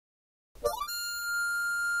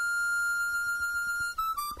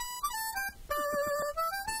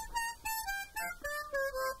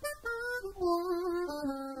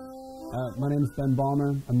My name is Ben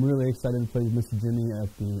Balmer. I'm really excited to play with Mr. Jimmy at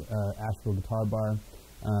the Asheville Guitar Bar.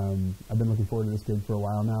 I've been looking forward to this gig for a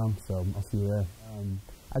while now, so I'll see you there.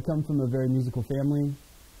 I come from a very musical family.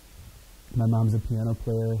 My mom's a piano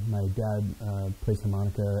player. My dad plays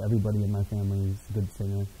harmonica. Everybody in my family is a good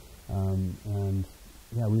singer. And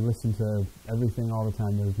yeah, we listen to everything all the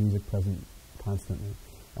time. There's music present constantly.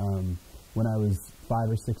 When I was 5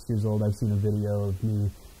 or 6 years old, I've seen a video of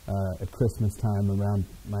me at Christmas time around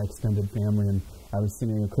my extended family, and I was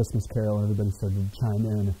singing a Christmas carol, and everybody started to chime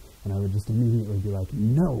in, and I would just immediately be like,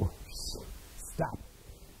 no, stop,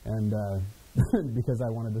 and because I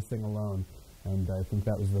wanted to sing alone, and I think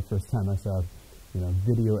that was the first time I saw,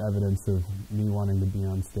 video evidence of me wanting to be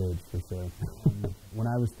on stage, for sure. When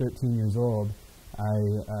I was 13 years old,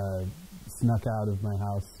 I snuck out of my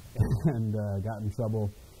house and got in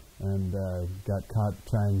trouble and got caught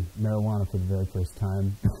trying marijuana for the very first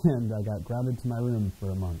time, and I got grounded to my room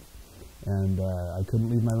for a month. And I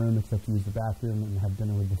couldn't leave my room except to use the bathroom and have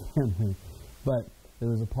dinner with the family. But there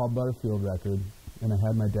was a Paul Butterfield record, and I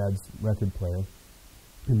had my dad's record player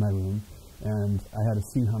in my room, and I had a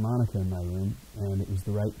C harmonica in my room, and it was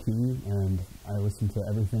the right key, and I listened to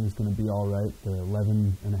Everything's Gonna Be Alright, the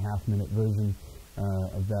 11.5-minute version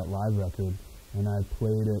of that live record. And I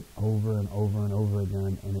played it over and over and over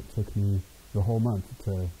again, and it took me the whole month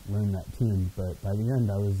to learn that tune. But by the end,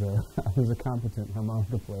 I was a competent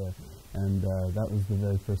harmonica player, and that was the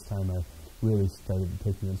very first time I really started to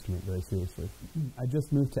take the instrument very seriously. I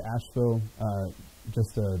just moved to Asheville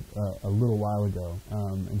just a little while ago,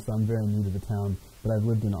 and so I'm very new to the town, but I've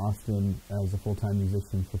lived in Austin as a full-time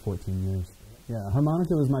musician for 14 years. Yeah,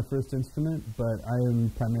 harmonica was my first instrument, but I am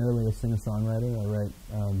primarily a singer-songwriter. I write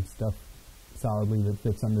stuff solidly that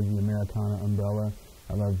fits under the Americana umbrella.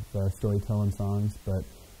 I love storytelling songs, but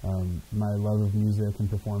my love of music and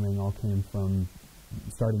performing all came from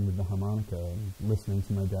starting with the harmonica and listening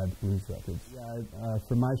to my dad's blues records. Yeah,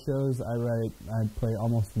 for my shows, I play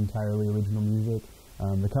almost entirely original music.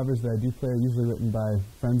 The covers that I do play are usually written by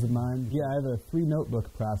friends of mine. Yeah, I have a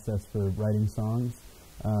 3-notebook process for writing songs.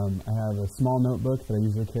 I have a small notebook that I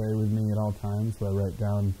usually carry with me at all times, where I write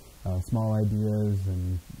down small ideas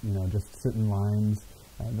and just certain lines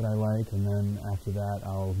that I like, and then after that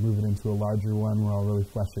I'll move it into a larger one where I'll really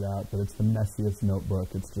flesh it out. But it's the messiest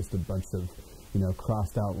notebook. It's just a bunch of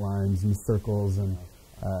crossed out lines and circles, and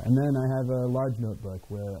then I have a large notebook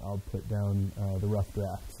where I'll put down the rough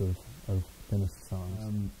drafts of finished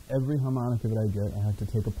songs. Every harmonica that I get, I have to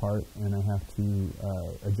take apart, and I have to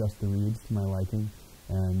adjust the reeds to my liking.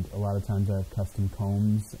 And a lot of times I have custom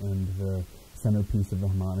combs and the centerpiece of the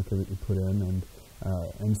harmonica that you put in,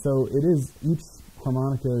 and so it is, each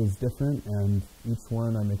harmonica is different, and each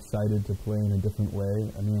one I'm excited to play in a different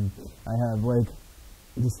way. I mean, I have like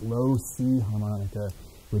this low C harmonica,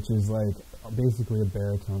 which is like basically a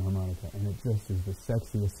baritone harmonica, and it just is the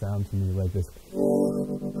sexiest sound to me, like this.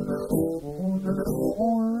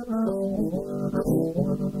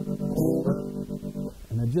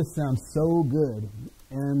 And it just sounds so good.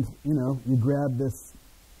 And, you grab this,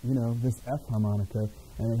 this F harmonica,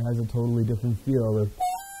 and it has a totally different feel of,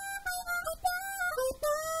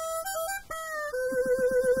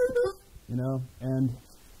 and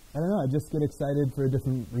I don't know, I just get excited for a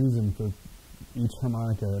different reason for each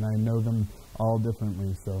harmonica, and I know them all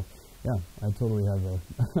differently, so yeah, I totally have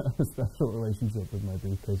a special relationship with my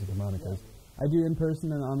briefcase of harmonicas. I do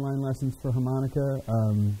in-person and online lessons for harmonica.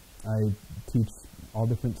 I teach all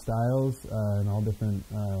different styles and all different,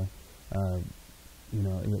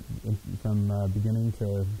 from beginning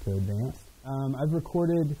to advanced. I've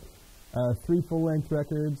recorded 3 full-length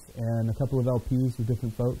records and a couple of LPs with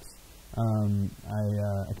different folks.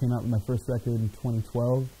 I came out with my first record in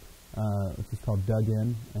 2012, which was called Dug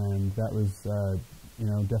In, and that was,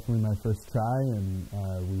 definitely my first try, and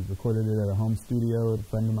we recorded it at a home studio at a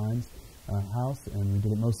friend of mine's house, and we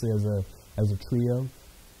did it mostly as a trio.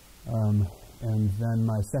 And then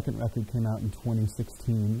my second record came out in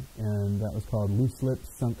 2016, and that was called Loose Lips,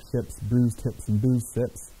 Sunk Ships, Bruised Hips, and Booze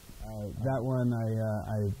Sips. That one,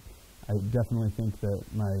 I definitely think that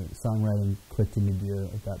my songwriting clicked into gear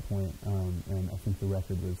at that point, and I think the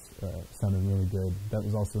record was sounded really good. That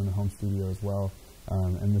was also in the home studio as well.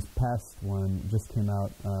 And this past one just came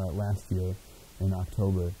out last year in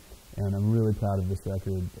October, and I'm really proud of this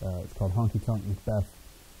record. It's called Honky Tonk Macbeth.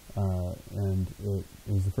 And it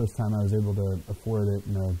was the first time I was able to afford it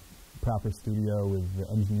in a proper studio with the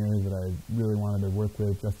engineers that I really wanted to work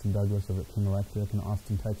with, Justin Douglas over at King Electric in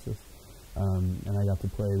Austin, Texas. And I got to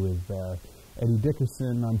play with Eddie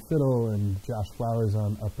Dickerson on fiddle, and Josh Flowers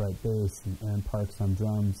on upright bass, and Aaron Parks on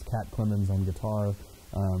drums, Cat Clemens on guitar,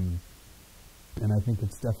 And I think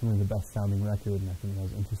it's definitely the best sounding record, and I think it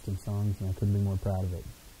has interesting songs, and I couldn't be more proud of it.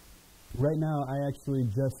 Right now, I actually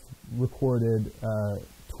just recorded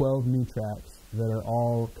 12 new tracks that are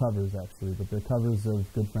all covers, actually, but they're covers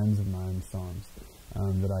of good friends of mine's songs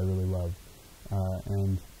that I really love.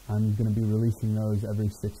 And I'm going to be releasing those every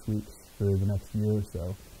 6 weeks for the next year or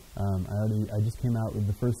so. I just came out with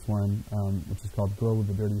the first one, which is called Girl with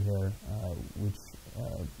the Dirty Hair, which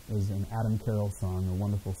is an Adam Carroll song, a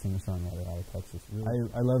wonderful singer-songwriter out of Texas. Really,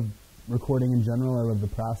 I love recording in general. I love the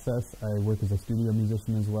process. I work as a studio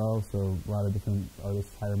musician as well, so a lot of different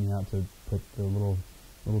artists hire me out to put the little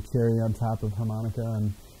cherry on top of harmonica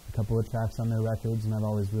and a couple of tracks on their records, and I've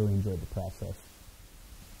always really enjoyed the process.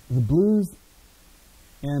 The blues,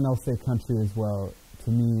 and I'll say country as well,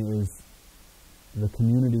 to me is the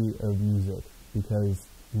community of music, because,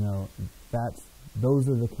 you know, those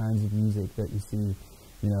are the kinds of music that you see,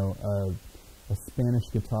 you know, a Spanish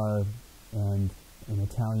guitar and an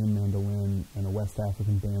Italian mandolin and a West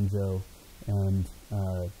African banjo and,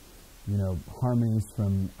 you know, harmonies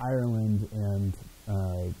from Ireland and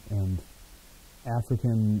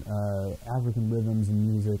African rhythms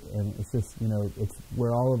and music, and it's just, you know, it's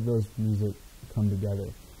where all of those music come together.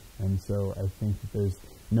 And so I think that there's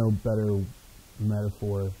no better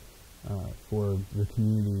metaphor for the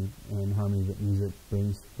community and harmony that music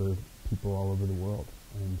brings for people all over the world.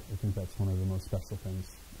 And I think that's one of the most special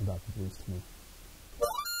things about the blues to me.